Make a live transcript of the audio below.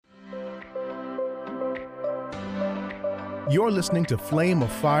You're listening to Flame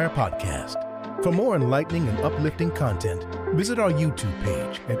of Fire Podcast. For more enlightening and uplifting content, visit our YouTube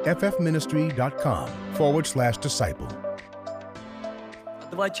page at ffministry.com/disciple.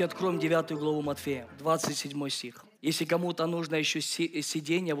 Давайте откроем 9 главу Матфея, 27 стих. Если кому-то нужно еще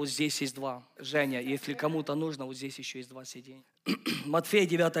сиденье, вот здесь есть 2. Женя, если кому-то нужно, вот здесь еще есть 2 сиденья. Матфея,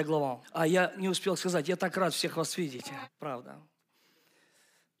 9 глава. А я не успел сказать, я так рад всех вас видеть. Правда.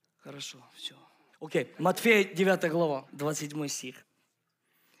 Хорошо, все. Окей, Матфея, 9 глава, 27 стих.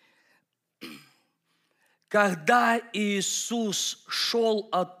 Когда Иисус шел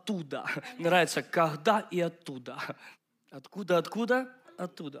оттуда, мне нравится, когда и оттуда. Откуда?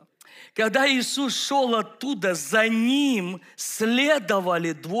 Оттуда. Когда Иисус шел оттуда, за Ним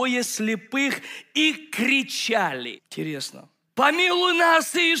следовали 2 слепых и кричали. Интересно. Помилуй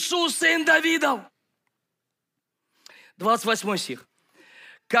нас, Иисус, сын Давидов. 28 стих.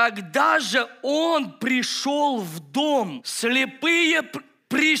 Когда же Он пришел в дом, слепые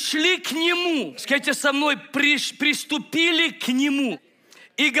пришли к Нему. Скажите со мной, приступили к Нему.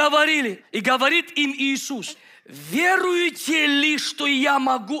 И говорит им Иисус: веруете ли, что я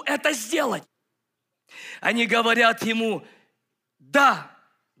могу это сделать? Они говорят Ему: да,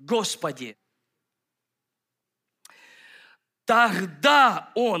 Господи.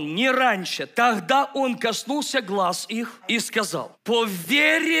 Тогда Он, не раньше, тогда Он коснулся глаз их и сказал: по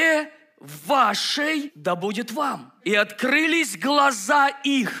вере вашей да будет вам. И открылись глаза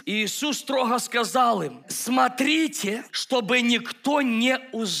их. И Иисус строго сказал им: смотрите, чтобы никто не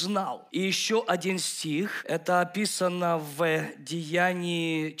узнал. И еще один стих, это описано в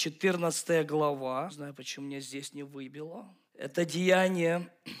Деянии 14 глава. Не знаю, почему меня здесь не выбило. Это Деяние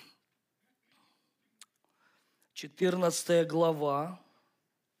 14 глава.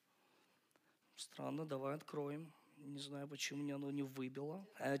 Странно, давай откроем. Не знаю, почему мне оно не выбило.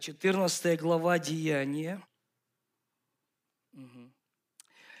 14 глава Деяния.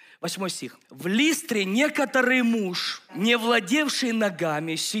 8 стих. В Листре некоторый муж, не владевший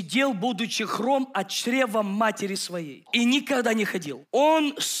ногами, сидел, будучи хром от чрева матери своей, и никогда не ходил.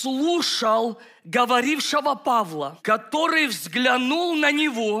 Он слушал говорившего Павла, который взглянул на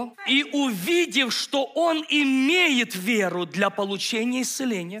него и, увидев, что он имеет веру для получения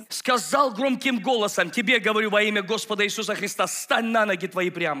исцеления, сказал громким голосом: тебе говорю во имя Господа Иисуса Христа, стань на ноги твои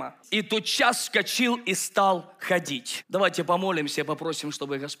прямо. И тотчас вскочил и стал ходить. Давайте помолимся, попросим,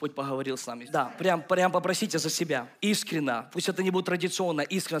 чтобы Господь поговорил с нами. Да, прям попросите за себя. Искренно. Пусть это не будет традиционно.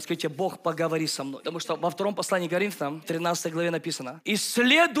 Искренно скажите: Бог, поговори со мной. Потому что во 2 послании Коринфянам, 13 главе написано: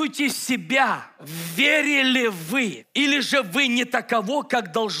 исследуйте себя, верили вы, или же вы не таково,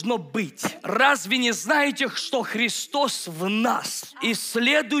 как должно быть. Разве не знаете, что Христос в нас?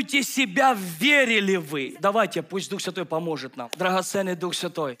 Исследуйте себя, верили вы. Давайте, пусть Дух Святой поможет нам. Драгоценный Дух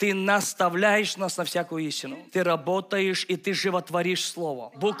Святой, Ты наставляешь нас на всякую истину. Ты работаешь и Ты животворишь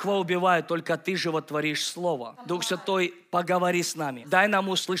Слово. Буква убивает, только Ты животворишь Слово. Дух Святой, поговори с нами. Дай нам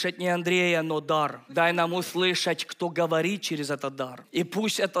услышать не Андрея, но дар. Дай нам услышать, кто говорит через этот дар. И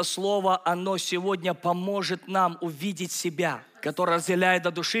пусть это Слово, оно сегодня поможет нам увидеть себя, который разделяет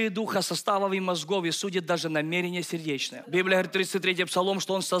до души и духа, составов и мозгов, и судит даже намерения сердечные. Библия говорит, 33-й Псалом,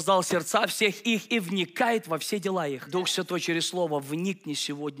 что Он создал сердца всех их и вникает во все дела их. Дух Святой через Слово вникни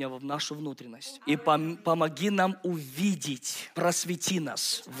сегодня в нашу внутренность и помоги нам увидеть, просвети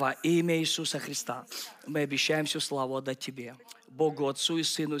нас во имя Иисуса Христа. Мы обещаем всю славу отдать Тебе, Богу, Отцу и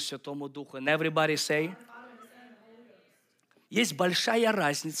Сыну, Святому Духу. And everybody say: есть большая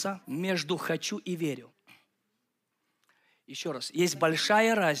разница между «хочу» и «верю». Еще раз. Есть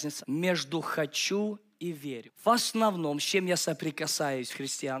большая разница между «хочу» и «верю». В основном, с чем я соприкасаюсь в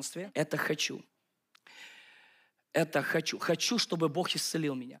христианстве, это «хочу». Это «хочу». Хочу, чтобы Бог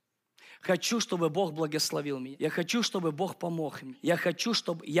исцелил меня. Хочу, чтобы Бог благословил меня. Я хочу, чтобы Бог помог мне. Я хочу,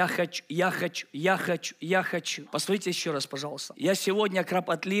 чтобы... Я хочу. Посмотрите еще раз, пожалуйста. Я сегодня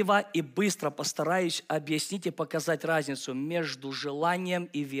кропотливо и быстро постараюсь объяснить и показать разницу между желанием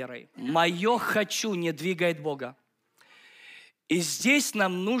и верой. Мое «хочу» не двигает Бога. И здесь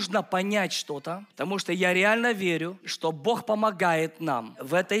нам нужно понять что-то, потому что я реально верю, что Бог помогает нам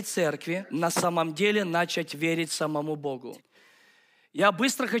в этой церкви на самом деле начать верить самому Богу. Я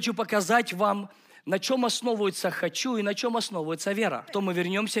быстро хочу показать вам, на чем основывается «хочу» и на чем основывается вера. Потом мы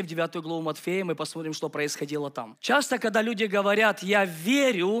вернемся в 9 главу Матфея, мы посмотрим, что происходило там. Часто, когда люди говорят «я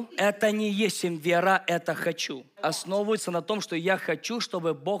верю», это не есть им вера, это «хочу». Основывается на том, что я хочу,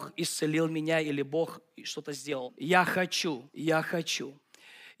 чтобы Бог исцелил меня или Бог что-то сделал. Я хочу.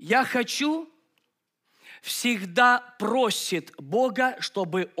 Всегда просит Бога,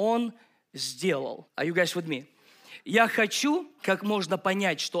 чтобы Он сделал. Are you guys with me? Я хочу Как можно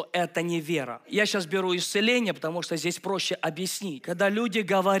понять, что это не вера? Я сейчас беру исцеление, потому что здесь проще объяснить. Когда люди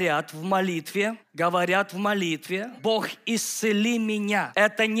говорят в молитве, Бог, исцели меня.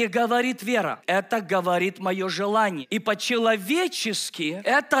 Это не говорит вера, это говорит мое желание. И по-человечески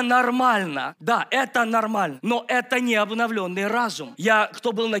это нормально. Да, это нормально, но это не обновленный разум.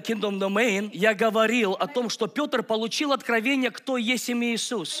 Кто был на Kingdom Domain, я говорил о том, что Петр получил откровение, кто есть имя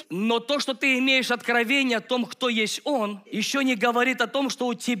Иисус. Но то, что ты имеешь откровение о том, кто есть Он, еще не говорит о том, что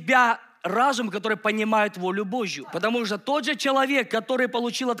у тебя разум, который понимает волю Божью. Потому что тот же человек, который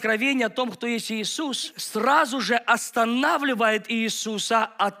получил откровение о том, кто есть Иисус, сразу же останавливает Иисуса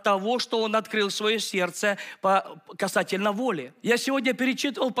от того, что Он открыл свое сердце касательно воли. Я сегодня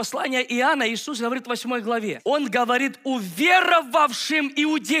перечитывал послание Иоанна. Иисус говорит в 8 главе. Он говорит уверовавшим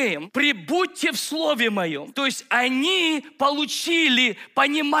иудеям: прибудьте в Слове Моем. То есть они получили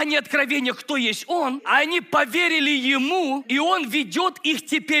понимание откровения, кто есть Он, они поверили Ему, и Он ведет их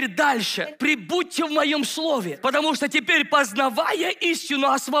теперь дальше. Прибудьте в Моем Слове, потому что теперь, познавая истину,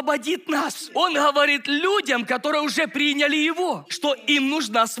 освободит нас. Он говорит людям, которые уже приняли Его, что им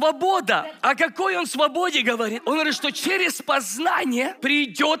нужна свобода. О какой Он свободе говорит? Он говорит, что через познание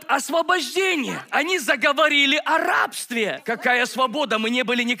придет освобождение. Они заговорили о рабстве. Какая свобода? Мы не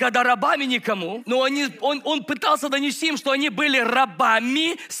были никогда рабами никому. Но он пытался донести им, что они были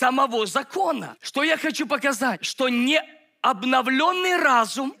рабами самого закона. Что я хочу показать? Что не обновленный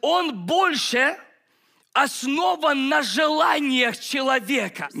разум, он больше основан на желаниях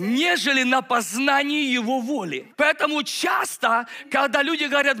человека, нежели на познании его воли. Поэтому часто, когда люди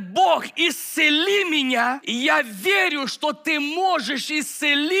говорят: Бог, исцели меня, я верю, что ты можешь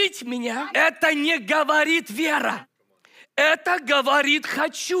исцелить меня, это не говорит вера. Это говорит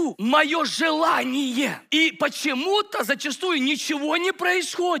 «хочу», мое желание. И почему-то зачастую ничего не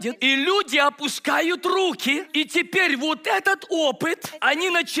происходит. И люди опускают руки. И теперь вот этот опыт они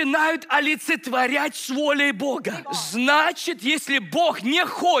начинают олицетворять с волей Бога. Значит, если Бог не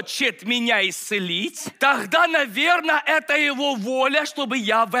хочет меня исцелить, тогда, наверное, это Его воля, чтобы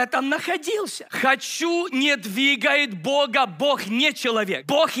я в этом находился. «Хочу» не двигает Бога. Бог не человек.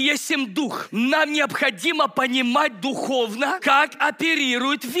 Бог есть им дух. Нам необходимо понимать духовно, как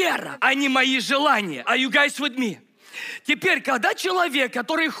оперирует вера, а не мои желания. Are you guys with me? Теперь, когда человек,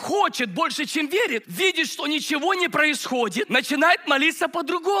 который хочет больше, чем верит, видит, что ничего не происходит, начинает молиться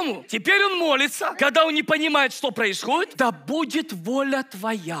по-другому. Теперь он молится, когда он не понимает, что происходит: да будет воля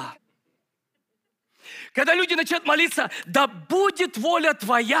Твоя. Когда люди начинают молиться: да будет воля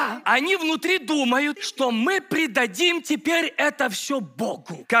Твоя, они внутри думают, что мы предадим теперь это все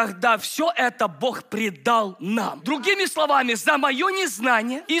Богу, когда все это Бог предал нам. Другими словами, за мое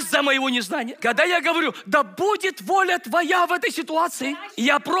незнание, из-за моего незнания, когда я говорю: да будет воля Твоя в этой ситуации,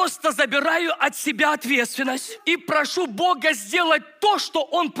 я просто забираю от себя ответственность и прошу Бога сделать то, что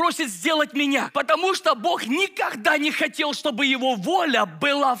Он просит сделать меня. Потому что Бог никогда не хотел, чтобы Его воля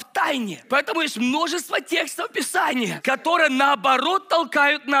была в тайне. Поэтому есть множество текстов Писания, которые наоборот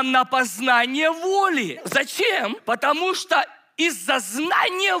толкают нам на познание воли. Зачем? Потому что из-за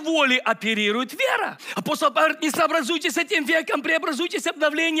знания воли оперирует вера. Апостол Павел говорит: не сообразуйтесь с этим веком, преобразуйтесь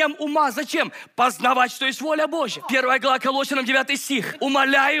обновлением ума. Зачем? Познавать, что есть воля Божья. 1 глава Колоссянам, 9 стих.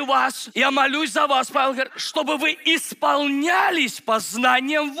 «Умоляю вас, я молюсь за вас», Павел говорит, «чтобы вы исполнялись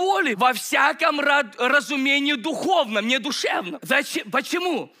познанием воли во всяком разумении духовном, не душевном». Зачем?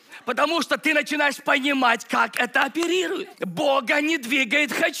 Почему? Потому что ты начинаешь понимать, как это оперирует. Бога не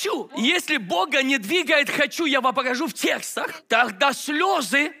двигает «хочу». Если Бога не двигает «хочу», я вам покажу в текстах, тогда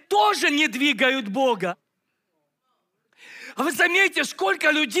слезы тоже не двигают Бога. А вы заметите, сколько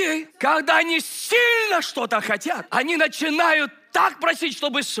людей, когда они сильно что-то хотят, они начинают так просить,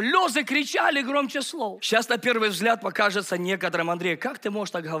 чтобы слезы кричали громче слов. Сейчас на первый взгляд покажется некоторым: Андрей, как ты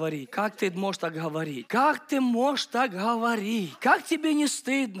можешь так говорить? Как ты можешь так говорить? Как ты можешь так говорить? Как тебе не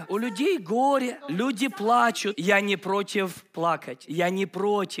стыдно? У людей горе, люди плачут. Я не против плакать, я не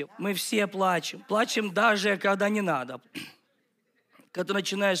против. Мы все плачем. Плачем даже, когда не надо. Когда ты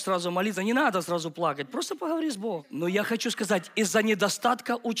начинаешь сразу молиться, не надо сразу плакать, просто поговори с Богом. Но я хочу сказать, из-за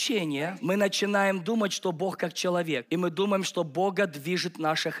недостатка учения мы начинаем думать, что Бог как человек. И мы думаем, что Бога движет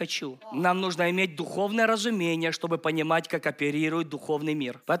наше «хочу». Нам нужно иметь духовное разумение, чтобы понимать, как оперирует духовный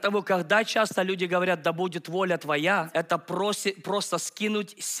мир. Поэтому, когда часто люди говорят: да будет воля Твоя, это просто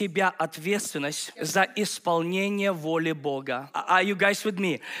скинуть с себя ответственность за исполнение воли Бога. Are you guys with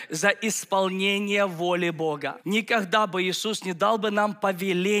me? За исполнение воли Бога. Никогда бы Иисус не дал бы нам нам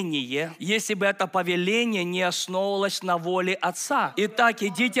повеление, если бы это повеление не основывалось на воле Отца. Итак,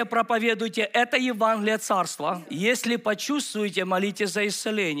 идите, проповедуйте это Евангелие Царства. Если почувствуете, молитесь за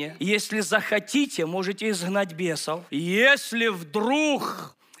исцеление. Если захотите, можете изгнать бесов. Если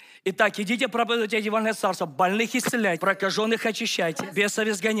вдруг... Итак, идите, проповедуйте Евангелие Царства, больных исцеляйте, прокаженных очищайте, бесов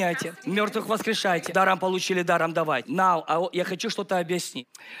изгоняйте, мертвых воскрешайте, даром получили, даром давайте. Я хочу что-то объяснить.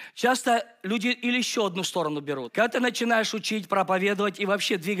 Часто люди или еще одну сторону берут. Когда ты начинаешь учить, проповедовать и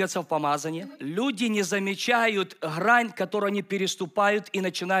вообще двигаться в помазании, люди не замечают грань, которую они переступают и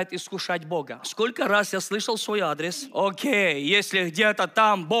начинают искушать Бога. Сколько раз я слышал свой адрес? Окей, если где-то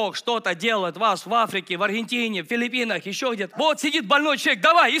там Бог что-то делает, вас в Африке, в Аргентине, в Филиппинах, еще где-то. Вот сидит больной человек,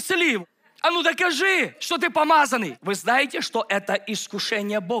 давай, исцели его. А ну докажи, что ты помазанный. Вы знаете, что это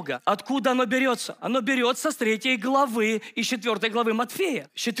искушение Бога. Откуда оно берется? Оно берется с 3 главы и 4 главы Матфея.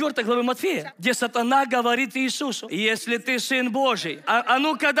 4 главы Матфея, где сатана говорит Иисусу: если ты Сын Божий, а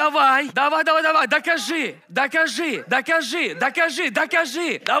ну-ка давай, докажи.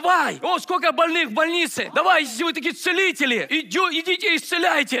 Давай. О, сколько больных в больнице. Давай, если вы такие целители, идите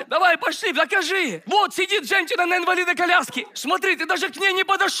исцеляйте. Давай, пошли, докажи. Вот сидит женщина на инвалидной коляске. Смотри, ты даже к ней не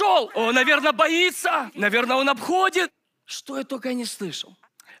подошел. О, наверное, боится. Наверное, он обходит. Что я только не слышал.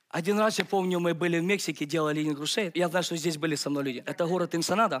 Один раз, я помню, мы были в Мексике, делали Healing Crusade. Я знаю, что здесь были со мной люди. Это город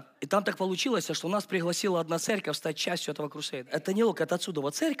Энсенада. И там так получилось, что нас пригласила одна церковь стать частью этого крусейда. Это не лук, это отсюда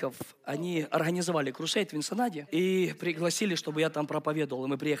вот церковь. Они организовали крусейд в Энсенаде и пригласили, чтобы я там проповедовал. И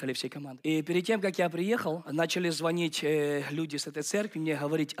мы приехали всей командой. И перед тем, как я приехал, начали звонить люди с этой церкви, мне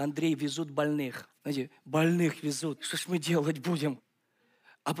говорить: Андрей, везут больных. Знаете, больных везут. Что ж мы делать будем?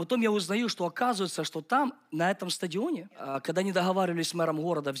 А потом я узнаю, что оказывается, что там, на этом стадионе, когда они договаривались с мэром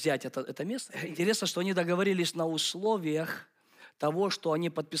города взять это место, интересно, что они договорились на условиях того, что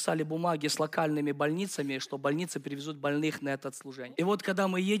они подписали бумаги с локальными больницами, что больницы перевезут больных на это служение. И вот когда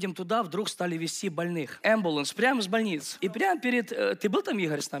мы едем туда, вдруг стали везти больных. Амбуланс прямо с больниц. И прямо перед... Ты был там,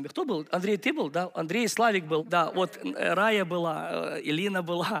 Игорь, с нами? Кто был? Андрей, ты был? Да. Андрей, Славик был. Да, вот Рая была, Элина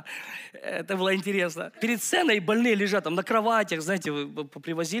была. Это было интересно. Перед сценой больные лежат там на кроватях, знаете,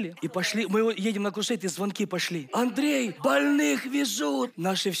 привозили. И пошли. Мы едем на крусейд, и звонки пошли. Андрей, больных везут.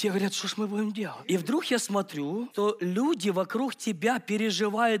 Наши все говорят: что ж мы будем делать? И вдруг я смотрю, то люди вокруг тебя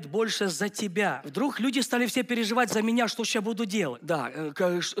переживают больше за тебя. Вдруг люди стали все переживать за меня, что я буду делать. Да.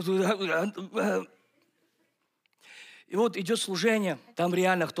 И вот идет служение, там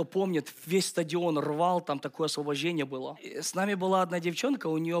реально, кто помнит, весь стадион рвал, там такое освобождение было. И с нами была одна девчонка,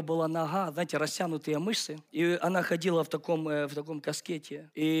 у нее была нога, знаете, растянутые мышцы, и она ходила в таком каскете.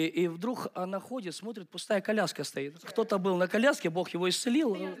 И вдруг она ходит, смотрит, пустая коляска стоит. Кто-то был на коляске, Бог его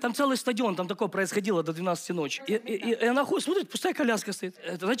исцелил. Там целый стадион, там такое происходило до 12 ночи. И она ходит, смотрит, пустая коляска стоит.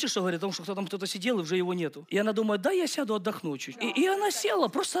 Это знаете, что говорит? О том, что там кто-то сидел, и уже его нету. И она думает: да, я сяду отдохну чуть. И она села,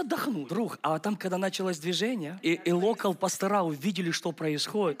 просто отдохнуть. Друг, а там, когда началось движение, и пастора увидели, что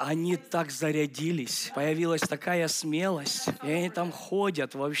происходит, они так зарядились. Появилась такая смелость. И они там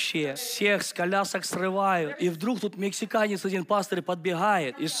ходят вообще. Всех с колясок срывают. И вдруг тут мексиканец, один пастор,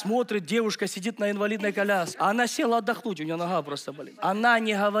 подбегает и смотрит, девушка сидит на инвалидной коляске. А она села отдохнуть, у нее нога просто болит. Она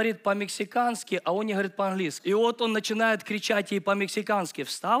не говорит по-мексикански, а он не говорит по-английски. И вот он начинает кричать ей по-мексикански: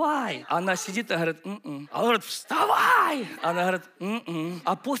 вставай! Она сидит и говорит: м-м. А он говорит: вставай! Она говорит: м-м.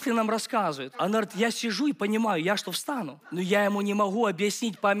 А после нам рассказывает. Она говорит: я сижу и понимаю, я что встану. Но я ему не могу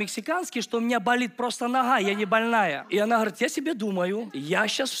объяснить по-мексикански, что у меня болит просто нога, я не больная. И она говорит: я себе думаю, я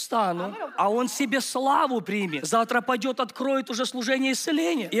сейчас встану, а он себе славу примет. Завтра пойдет, откроет уже служение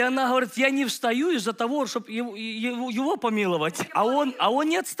исцеления. И она говорит: я не встаю из-за того, чтобы его помиловать. А он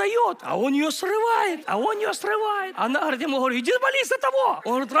не отстает, а он ее срывает. Она говорит, ему говорит: иди молись за того.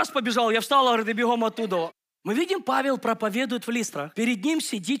 Он говорит: раз побежал, я встала, говорит, и бегом оттуда. Мы видим, Павел проповедует в Листрах. Перед ним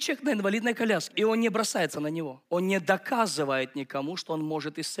сидит человек на инвалидной коляске. И он не бросается на него. Он не доказывает никому, что он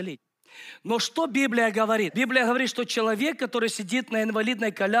может исцелить. Но что Библия говорит? Библия говорит, что человек, который сидит на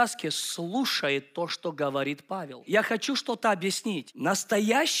инвалидной коляске, слушает то, что говорит Павел. Я хочу что-то объяснить.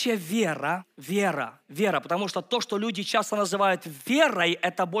 Настоящая вера, потому что то, что люди часто называют верой,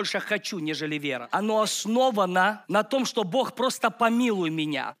 это больше хочу, нежели вера. Оно основано на том, что Бог просто помилуй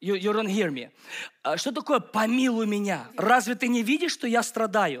меня. You don't hear me. Что такое помилуй меня? Разве ты не видишь, что я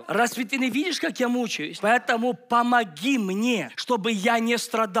страдаю? Разве ты не видишь, как я мучаюсь? Поэтому помоги мне, чтобы я не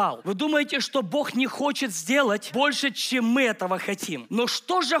страдал. Вы думаете, что Бог не хочет сделать больше, чем мы этого хотим? Но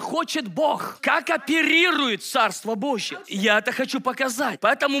что же хочет Бог? Как оперирует Царство Божье? Я это хочу показать.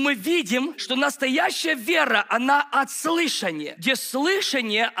 Поэтому мы видим, что настоящая вера, она от слышания. Где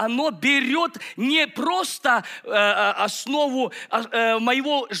слышание, оно берет не просто основу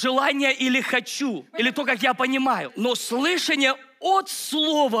моего желания или хочу, или то, как я понимаю. Но слышание от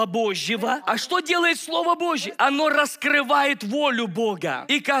Слова Божьего. А что делает Слово Божье? Оно раскрывает волю Бога.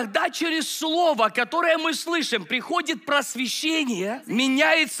 И когда через Слово, которое мы слышим, приходит просвещение,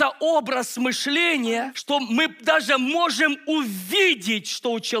 меняется образ мышления, что мы даже можем увидеть,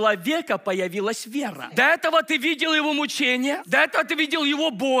 что у человека появилась вера. До этого ты видел его мучение, до этого ты видел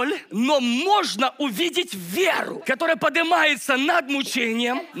его боль, но можно увидеть веру, которая поднимается над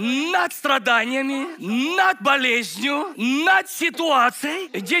мучением, над страданиями, над болезнью, над ситуацией,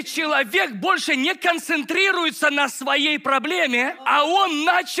 где человек больше не концентрируется на своей проблеме, а он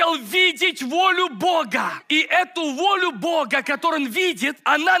начал видеть волю Бога. И эту волю Бога, которую он видит,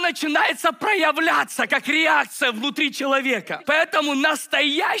 она начинается проявляться как реакция внутри человека. Поэтому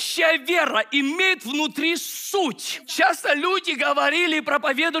настоящая вера имеет внутри суть. Часто люди говорили,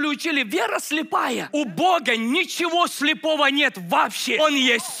 проповедовали, учили, вера слепая. У Бога ничего слепого нет вообще. Он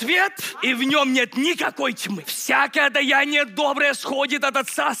есть свет, и в нем нет никакой тьмы. Всякое даяние доброе сходит от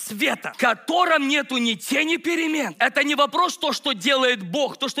Отца света, в котором нету ни тени перемен. Это не вопрос то, что делает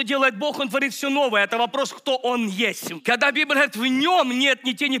Бог. То, что делает Бог, Он творит все новое. Это вопрос, кто Он есть. Когда Библия говорит, в нем нет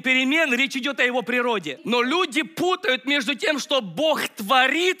ни тени перемен, речь идет о Его природе. Но люди путают между тем, что Бог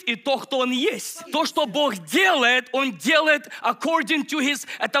творит, и то, кто Он есть. То, что Бог делает, Он делает according to His,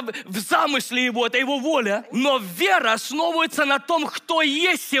 это в замысле Его, это Его воля. Но вера основывается на том, кто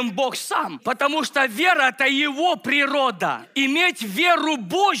есть им Бог сам. Потому что вера – это Его природа. Иметь веру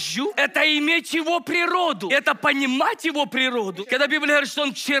Божью – это иметь Его природу. Это понимать Его природу. Когда Библия говорит, что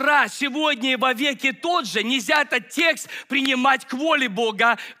Он вчера, сегодня и вовеки тот же, нельзя этот текст принимать к воле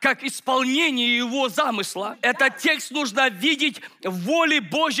Бога, как исполнение Его замысла. Этот текст нужно видеть в воле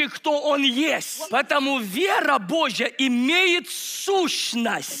Божьей, кто Он есть. Поэтому вера Божья имеет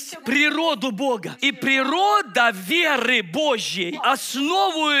сущность, природу Бога. И природа веры Божьей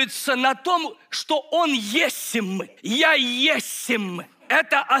основывается на том, что Он есмь. Я есмь.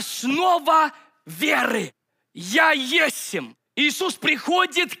 Это основа веры. Я есмь. Иисус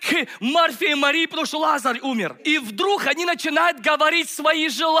приходит к Марфе и Марии, потому что Лазарь умер. И вдруг они начинают говорить свои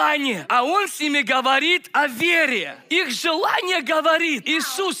желания. А Он с ними говорит о вере. Их желание говорит: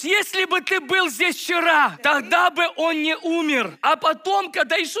 Иисус, если бы ты был здесь вчера, тогда бы он не умер. А потом,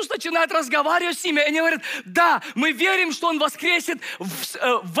 когда Иисус начинает разговаривать с ними, они говорят: да, мы верим, что Он воскресит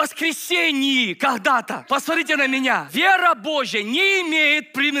в воскресенье когда-то. Посмотрите на меня. Вера Божья не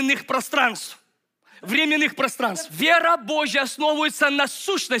имеет временных пространств. Вера Божья основывается на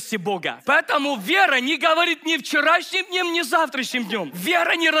сущности Бога. Поэтому вера не говорит ни вчерашним днем, ни завтрашним днем.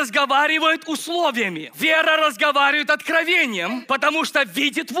 Вера не разговаривает условиями. Вера разговаривает откровением, потому что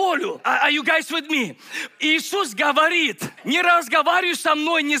видит волю. Are you guys with me? Иисус говорит: не разговаривай со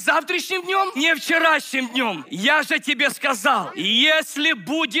мной ни завтрашним днем, ни вчерашним днем. Я же тебе сказал, если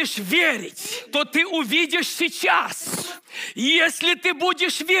будешь верить, то ты увидишь сейчас. Если ты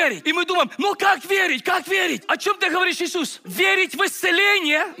будешь верить. И мы думаем, ну как верить? Как верить? О чем ты говоришь, Иисус? Верить в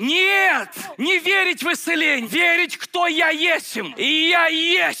исцеление? Нет, не верить в исцеление. Верить, кто я есть. И я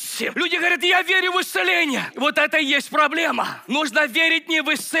есть. Люди говорят, я верю в исцеление. Вот это и есть проблема. Нужно верить не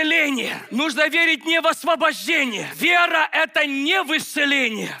в исцеление. Нужно верить не в освобождение. Вера – это не в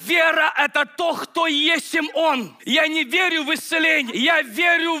исцеление. Вера – это то, кто есть Он. Я не верю в исцеление. Я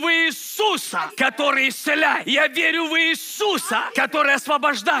верю в Иисуса, который исцеляет. Я верю в Иисуса, который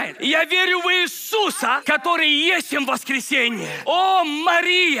освобождает. Я верю в Иисуса, который есть им воскресенье. О,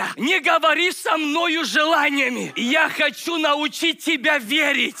 Мария, не говори со мною желаниями. Я хочу научить тебя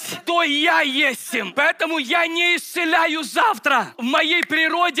верить. То я есть им. Поэтому я не исцеляю завтра. В моей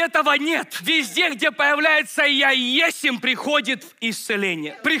природе этого нет. Везде, где появляется я есть им, приходит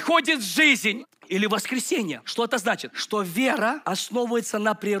исцеление. Приходит жизнь. Или воскресенье. Что это значит? Что вера основывается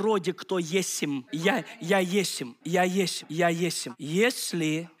на природе, кто есть им. Я есть им. Я есть. Я есть им.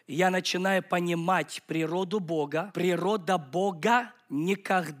 Если я начинаю понимать природу Бога, природа Бога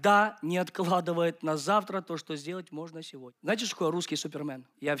никогда не откладывает на завтра то, что сделать можно сегодня. Знаете, что такое русский супермен?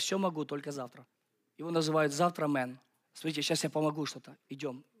 Я все могу только завтра. Его называют завтра-мен. Смотрите, сейчас я помогу что-то.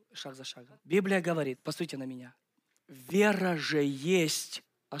 Идем шаг за шагом. Библия говорит, посмотрите на меня. Вера же есть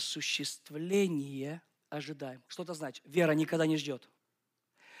осуществление ожидаем. Что это значит? Вера никогда не ждет.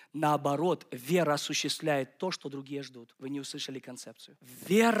 Наоборот, вера осуществляет то, что другие ждут. Вы не услышали концепцию.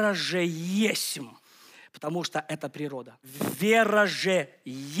 Вера же есть, потому что это природа. Вера же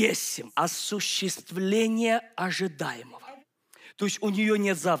есть осуществление ожидаемого. То есть у нее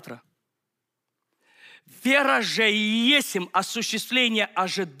нет завтра. Вера же есть осуществление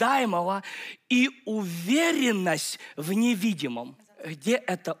ожидаемого и уверенность в невидимом. Где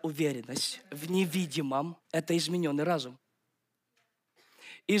эта уверенность? В невидимом. Это измененный разум.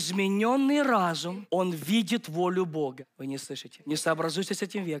 Измененный разум, он видит волю Бога. Вы не слышите? Не сообразуйтесь с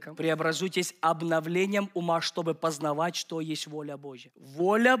этим веком. Преобразуйтесь обновлением ума, чтобы познавать, что есть воля Божья.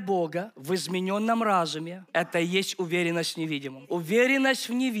 Воля Бога в измененном разуме – это и есть уверенность в невидимом. Уверенность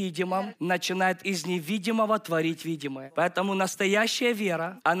в невидимом начинает из невидимого творить видимое. Поэтому настоящая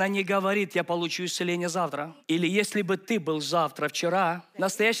вера, она не говорит: я получу исцеление завтра. Или если бы ты был завтра, вчера.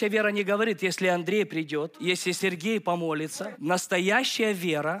 Настоящая вера не говорит: если Андрей придет, если Сергей помолится. Настоящая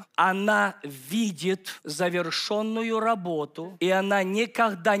вера, она видит завершенную работу, и она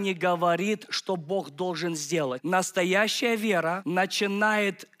никогда не говорит, что Бог должен сделать. Настоящая вера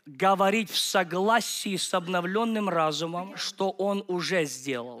начинает говорить в согласии с обновленным разумом, что Он уже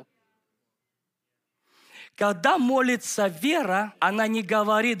сделал. Когда молится вера, она не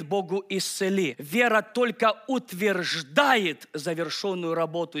говорит Богу исцели. Вера только утверждает завершенную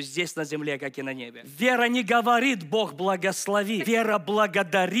работу здесь на земле, как и на небе. Вера не говорит Бог благослови. Вера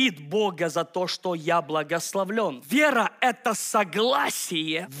благодарит Бога за то, что я благословлен. Вера – это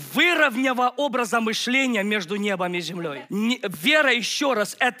согласие выровненного образа мышления между небом и землей. Вера, еще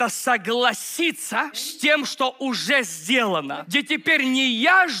раз, это согласиться с тем, что уже сделано. Где теперь не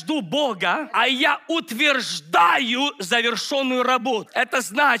я жду Бога, а я утверждаю завершенную работу. Это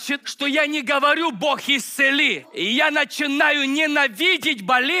значит, что я не говорю: Бог исцели. И я начинаю ненавидеть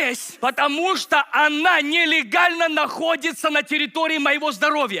болезнь, потому что она нелегально находится на территории моего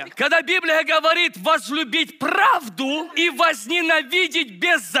здоровья. Когда Библия говорит возлюбить правду и возненавидеть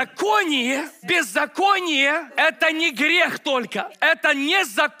беззаконие, беззаконие – это не грех только. Это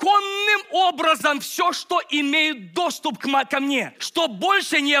незаконным образом все, что имеет доступ ко мне, что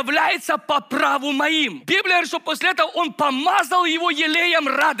больше не является по праву моим. Библия говорит, что после этого Он помазал его елеем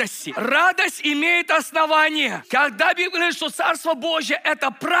радости. Радость имеет основание. Когда Библия говорит, что Царство Божье –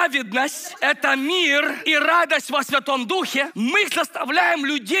 это праведность, это мир и радость во Святом Духе, мы заставляем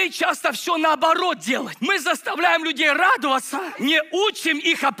людей часто все наоборот делать. Мы заставляем людей радоваться, не учим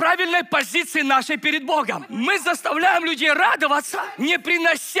их о правильной позиции нашей перед Богом. Мы заставляем людей радоваться, не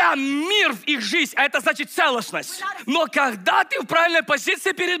принося мир в их жизнь, а это значит целостность. Но когда ты в правильной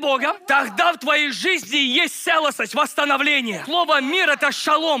позиции перед Богом, тогда в твоей жизни есть целостность, восстановление. Слово «мир» — это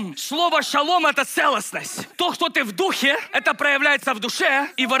шалом. Слово «шалом» — это целостность. То, что ты в духе, это проявляется в душе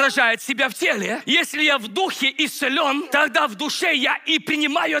и выражает себя в теле. Если я в духе исцелен, тогда в душе я и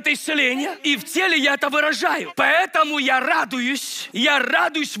принимаю это исцеление, и в теле я это выражаю. Поэтому я радуюсь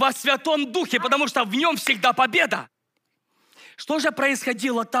во Святом Духе, потому что в нем всегда победа. Что же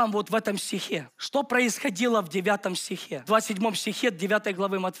происходило там, вот в этом стихе? Что происходило в 9 стихе? В 27 стихе 9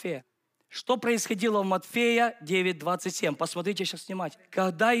 главы Матфея. Что происходило в Матфея 9:27? Посмотрите сейчас внимательно.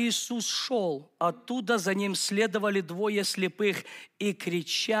 Когда Иисус шел, оттуда за Ним следовали 2 слепых и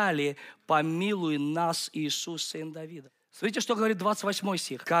кричали: «Помилуй нас, Иисус, сын Давида». Смотрите, что говорит 28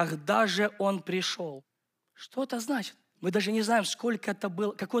 стих. «Когда же Он пришел». Что это значит? Мы даже не знаем, сколько это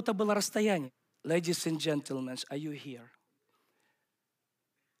было, какое это было расстояние. Ladies and gentlemen, are you here?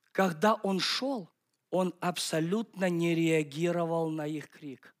 Когда Он шел, Он абсолютно не реагировал на их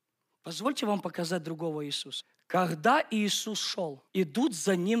крик. Позвольте вам показать другого Иисуса. Когда Иисус шел, идут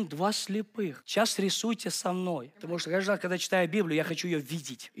за Ним 2 слепых. Сейчас рисуйте со мной. Потому что каждый раз, когда читаю Библию, я хочу ее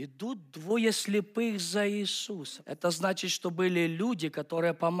видеть. Идут 2 слепых за Иисусом. Это значит, что были люди,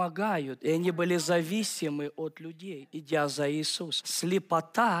 которые помогают. И они были зависимы от людей, идя за Иисусом.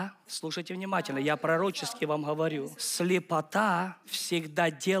 Слепота, слушайте внимательно, я пророчески вам говорю. Слепота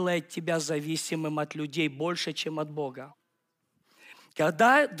всегда делает тебя зависимым от людей больше, чем от Бога.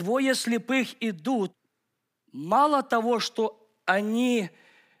 Когда 2 слепых идут, мало того, что они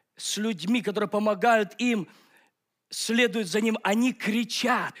с людьми, которые помогают им, следуют за Ним, они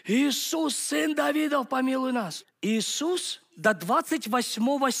кричат: «Иисус, сын Давидов, помилуй нас!» Иисус до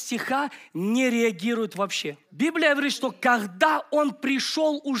 28 стиха не реагирует вообще. Библия говорит, что когда Он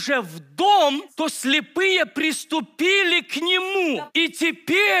пришел уже в дом, то слепые приступили к Нему. И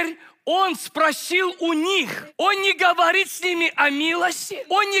теперь Он спросил у них. Он не говорит с ними о милости.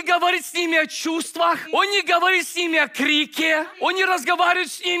 Он не говорит с ними о чувствах. Он не говорит с ними о крике. Он не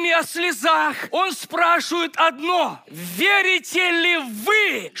разговаривает с ними о слезах. Он спрашивает одно: верите ли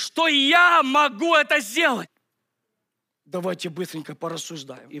вы, что я могу это сделать? Давайте быстренько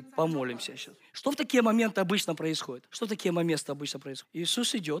порассуждаем и помолимся сейчас. Что в такие моменты обычно происходит? Что в такие моменты обычно происходит?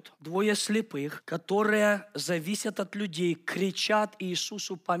 Иисус идет, 2 слепых, которые зависят от людей, кричат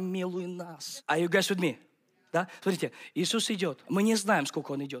Иисусу: «Помилуй нас». Are you guys with me? Да? Смотрите, Иисус идет. Мы не знаем,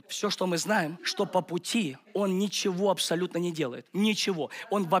 сколько Он идет. Все, что мы знаем, что по пути Он ничего абсолютно не делает. Ничего.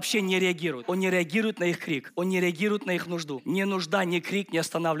 Он вообще не реагирует. Он не реагирует на их крик. Он не реагирует на их нужду. Ни нужда, ни крик не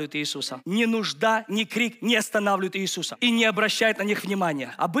останавливают Иисуса. Ни нужда, ни крик не останавливают Иисуса. И не обращает на них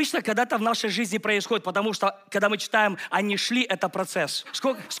внимания. Обычно когда-то в нашей жизни происходит, потому что, когда мы читаем, они шли, это процесс.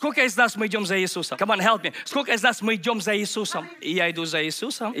 Сколько из нас мы идем за Иисусом? Come on, help me. Сколько из нас мы идем за Иисусом? И я иду за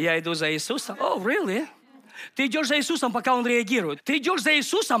Иисусом. И я иду за Иисусом. Oh, really? Ты идешь за Иисусом, пока Он реагирует. Ты идешь за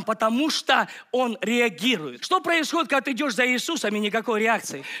Иисусом, потому что Он реагирует. Что происходит, когда ты идешь за Иисусом и никакой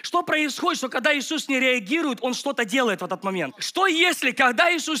реакции? Что происходит, что когда Иисус не реагирует, Он что-то делает в этот момент? Что если,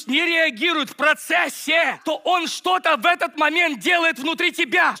 когда Иисус не реагирует в процессе, то Он что-то в этот момент делает внутри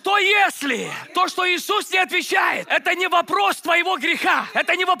тебя? Что если то, что Иисус не отвечает, это не вопрос твоего греха,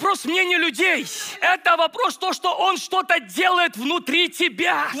 это не вопрос мнения людей, это вопрос то, что Он что-то делает внутри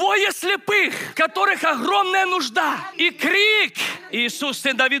тебя. Двое слепых, которых огромная нужда и крик. Иисус,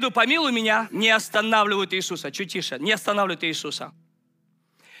 сын Давиду, помилуй меня, не останавливают Иисуса. Чуть тише, не останавливают Иисуса.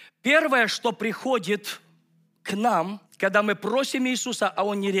 Первое, что приходит к нам, когда мы просим Иисуса, а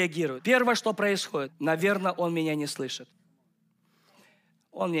Он не реагирует. Первое, что происходит, наверное, Он меня не слышит.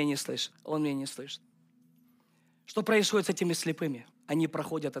 Он меня не слышит. Он меня не слышит. Что происходит с этими слепыми? Они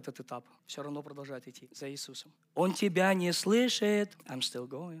проходят этот этап, все равно продолжают идти за Иисусом. Он тебя не слышит. I'm still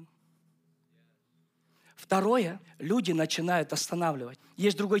going. Второе, люди начинают останавливать.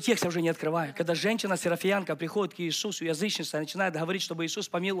 Есть другой текст, я уже не открываю. Когда женщина-серафиянка приходит к Иисусу, язычница, начинает говорить, чтобы Иисус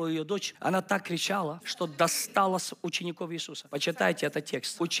помиловал ее дочь, она так кричала, что достала с учеников Иисуса. Почитайте этот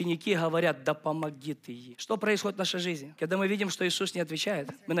текст. Ученики говорят, да помоги ты ей. Что происходит в нашей жизни? Когда мы видим, что Иисус не отвечает,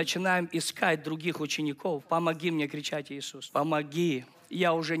 мы начинаем искать других учеников. Помоги мне кричать, Иисус. Помоги.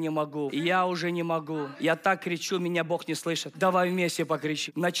 Я уже не могу. Я уже не могу. Я так кричу, меня Бог не слышит. Давай вместе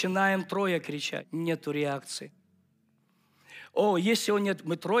покричим. Начинаем трое кричать. Нету реакции. О, если он нет,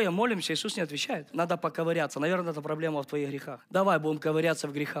 мы трое молимся, Иисус не отвечает. Надо поковыряться. Наверное, это проблема в твоих грехах. Давай будем ковыряться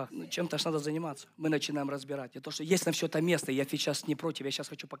в грехах. Чем-то ж надо заниматься. Мы начинаем разбирать. И то, что есть на все это место, я сейчас не против. Я сейчас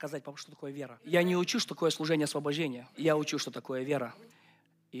хочу показать, что такое вера. Я не учу, что такое служение освобождения. Я учу, что такое вера.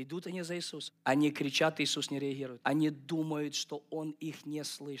 И идут они за Иисусом. Они кричат, Иисус не реагирует. Они думают, что Он их не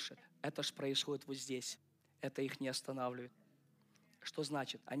слышит. Это ж происходит вот здесь. Это их не останавливает. Что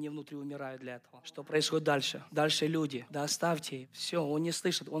значит? Они внутри умирают для этого. Что происходит дальше? Дальше люди. Да оставьте. Все, он не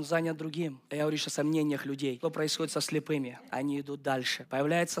слышит, он занят другим. Я говорю сейчас о мнениях людей. Что происходит со слепыми? Они идут дальше.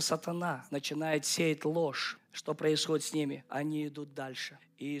 Появляется сатана, начинает сеять ложь. Что происходит с ними? Они идут дальше.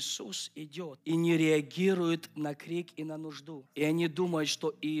 Иисус идет и не реагирует на крик и на нужду. И они думают,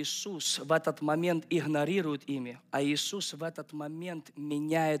 что Иисус в этот момент игнорирует ими, а Иисус в этот момент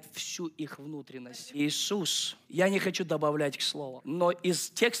меняет всю их внутренность. Иисус, я не хочу добавлять к слову, но из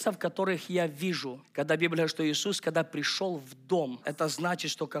текстов, которых я вижу, когда Библия говорит, что Иисус, когда пришел в дом, это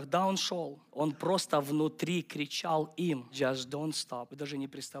значит, что когда Он шел, Он просто внутри кричал им, just don't stop. Вы даже не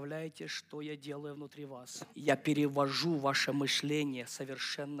представляете, что я делаю внутри вас. Я перевожу ваше мышление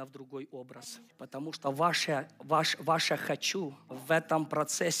совершенно в другой образ. Потому что ваше «хочу» в этом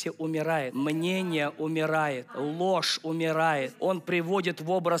процессе умирает. Мнение умирает. Ложь умирает. Он приводит в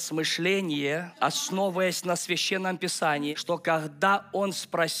образ мышления, основываясь на Священном Писании, что когда Он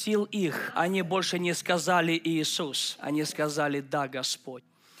спросил их, они больше не сказали «Иисус», они сказали «Да, Господь».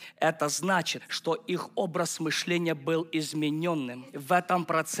 Это значит, что их образ мышления был измененным в этом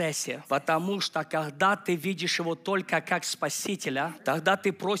процессе. Потому что, когда ты видишь Его только как Спасителя, тогда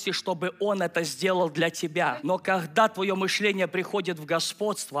ты просишь, чтобы Он это сделал для тебя. Но когда твое мышление приходит в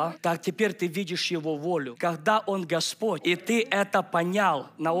господство, так теперь ты видишь Его волю. Когда Он Господь, и ты это понял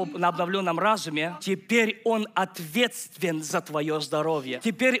на обновленном разуме, теперь Он ответственен за твое здоровье.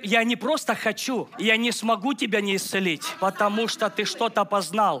 Теперь я не просто хочу, я не смогу тебя не исцелить, потому что ты что-то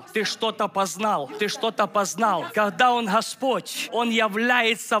познал. Ты что-то познал, ты что-то познал. Когда Он Господь, Он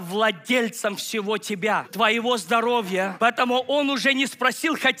является владельцем всего тебя, твоего здоровья. Поэтому Он уже не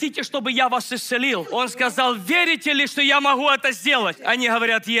спросил, хотите, чтобы я вас исцелил? Он сказал, верите ли, что я могу это сделать? Они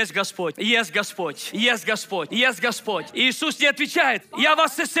говорят, есть Господь, есть Господь, есть Господь, есть Господь. И Иисус не отвечает, я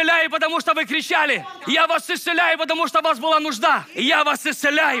вас исцеляю, потому что вы кричали. Я вас исцеляю, потому что у вас была нужда. Я вас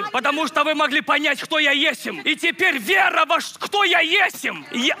исцеляю, потому что вы могли понять, кто я есть. И теперь вера во кто я есть.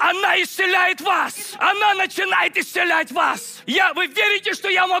 Она исцеляет вас. Она начинает исцелять вас. Вы верите, что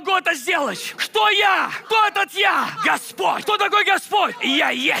я могу это сделать? Кто я? Кто этот я? Господь. Кто такой Господь? Я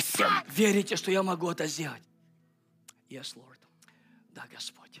есть. Верите, что я могу это сделать? Yes, Lord. Да,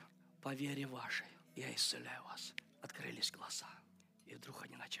 Господь. По вере вашей я исцеляю вас. Открылись глаза. И вдруг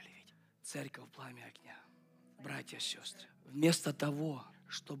они начали видеть. Церковь, пламя огня. Братья и сестры, вместо того,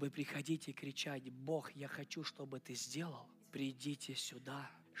 чтобы приходить и кричать: Бог, я хочу, чтобы ты сделал, придите сюда,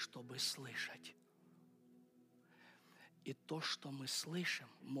 чтобы слышать. И то, что мы слышим,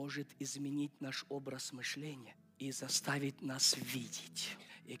 может изменить наш образ мышления и заставить нас видеть.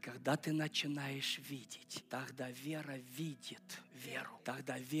 И когда ты начинаешь видеть, тогда вера видит веру.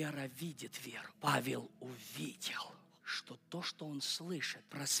 Тогда вера видит веру. Павел увидел, что то, что он слышит,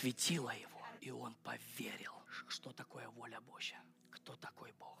 просветило его. И он поверил, что такое воля Божья. Кто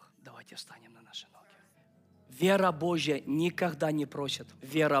такой Бог? Давайте встанем на наши ноги. Вера Божья никогда не просит.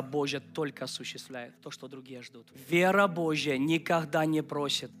 Вера Божья только осуществляет то, что другие ждут. Вера Божья никогда не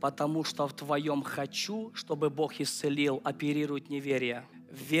просит, потому что в твоем «хочу», чтобы Бог исцелил, оперирует неверие.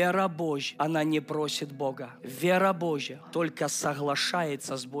 Вера Божья, она не просит Бога. Вера Божья только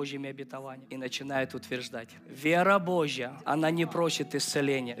соглашается с Божьими обетованиями и начинает утверждать. Вера Божья, она не просит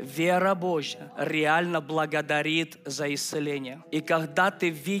исцеления. Вера Божья реально благодарит за исцеление. И когда ты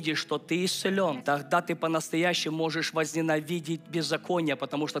видишь, что ты исцелен, тогда ты по-настоящему можешь возненавидеть беззаконие,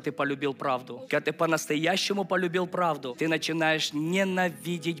 потому что ты полюбил правду. Когда ты по-настоящему полюбил правду, ты начинаешь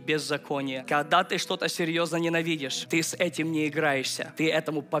ненавидеть беззаконие. Когда ты что-то серьезно ненавидишь, ты с этим не играешься. Ты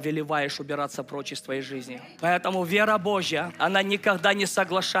этому повелеваешь убираться прочь из твоей жизни. Поэтому вера Божья, она никогда не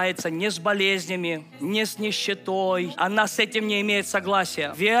соглашается ни с болезнями, ни с нищетой. Она с этим не имеет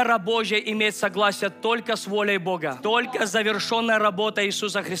согласия. Вера Божья имеет согласие только с волей Бога, только завершенная работа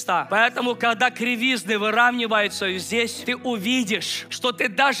Иисуса Христа. Поэтому, когда кривизны выравниваются здесь, ты увидишь, что ты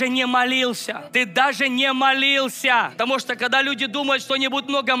даже не молился. Ты даже не молился. Потому что, когда люди думают, что они будут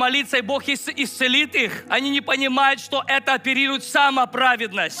много молиться, и Бог исцелит их, они не понимают, что это оперирует самоправедность.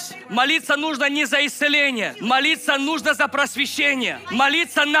 Молиться нужно не за исцеление. Молиться нужно за просвещение.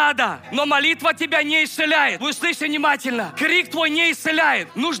 Молиться надо, но молитва тебя не исцеляет. Вы слышите внимательно. Крик твой не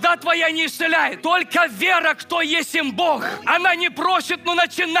исцеляет. Нужда твоя не исцеляет. Только вера, кто есть им Бог. Она не просит, но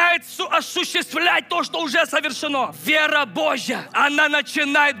начинает осуществлять то, что уже совершено. Вера Божья, она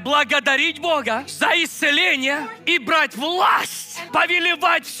начинает благодарить Бога за исцеление и брать власть,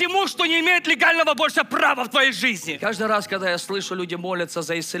 повелевать всему, что не имеет легального больше права в твоей жизни. Каждый раз, когда я слышу, люди молятся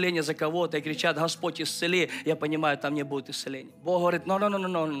за исцеление за кого-то и кричат: Господь, исцели, я понимаю, там не будет исцеления. Бог говорит: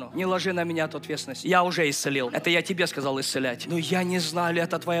 не ложи на меня эту ответственность. Я уже исцелил. Это я тебе сказал исцелять. Но я не знаю, ли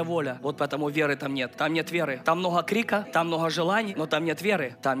это твоя воля. Вот поэтому веры там нет. Там нет веры. Там много крика, там много желаний, но там нет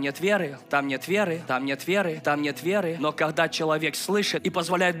веры. Там нет веры, там нет веры, там нет веры, там нет веры. Но когда человек слышит и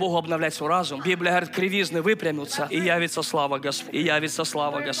позволяет Богу обновлять свой разум, Библия говорит: кривизны выпрямятся, и явится слава Господь. И явится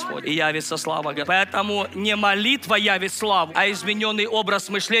слава Господь. И явится слава Господь. Поэтому не молитва явит славу, а измененный образ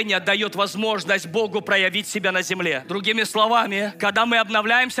мышления дает возможность Богу проявить себя на земле. Другими словами, когда мы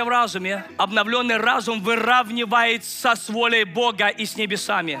обновляемся в разуме, обновленный разум выравнивается с волей Бога и с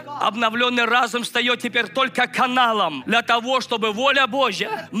небесами. Обновленный разум стает теперь только каналом для того, чтобы воля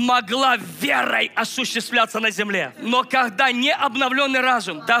Божья могла верой осуществляться на земле. Но когда не обновленный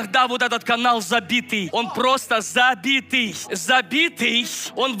разум, тогда вот этот канал забитый. Он просто забитый. Забитый.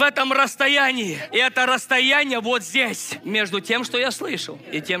 Он в этом расстоянии. И это расстояние вот здесь, между тем, что я слышу,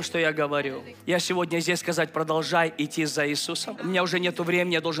 и тем, что я говорю. Я сегодня здесь сказать: продолжай идти за Иисусом. У меня уже нету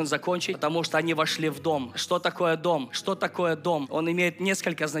времени, я должен закончить, потому что они вошли в дом. Что такое дом? Что такое дом? Он имеет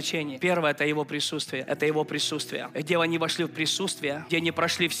несколько значений. Первое — это Его присутствие. Это Его присутствие. Где они вошли в присутствие, где они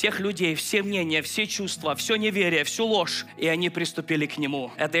прошли всех людей, все мнения, все чувства, все неверие, всю ложь, и они приступили к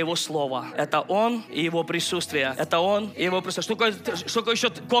Нему. Это Его Слово. Это Он и Его присутствие. Это Он и Его присутствие. Что такое еще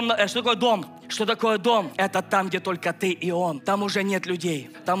комната? Что такое дом? Что такое дом? Это там, где только ты и Он. Там уже нет людей,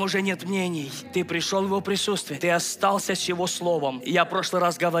 там уже нет мнений. Ты пришел в Его присутствие, ты остался с Его Словом. Я в прошлый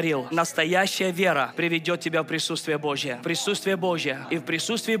раз говорил, настоящая вера приведет тебя в присутствие Божье. Присутствие Божье. И в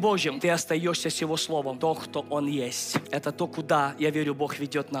присутствии Божьем ты остаешься с Его Словом. То, кто Он есть. Это то, куда, я верю, Бог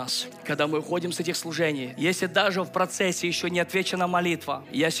ведет нас. Когда мы уходим с этих служений, если даже в процессе еще не отвечена молитва,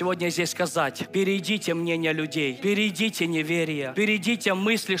 я сегодня здесь сказать: перейдите мнение людей, перейдите неверие, перейдите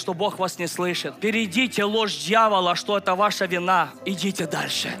мысли, что Бог вас не слышит, перейдите ложь дьявола, что это ваша вина. Идите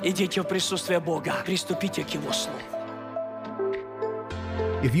дальше. Идите в присутствие Бога. Приступите к Его Слову.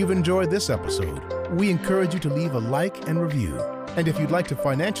 If you've enjoyed this episode, we encourage you to leave a like and review. And if you'd like to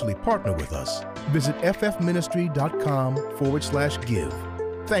financially partner with us, visit ffministry.com/give.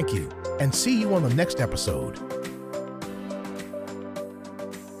 Thank you, and see you on the next episode.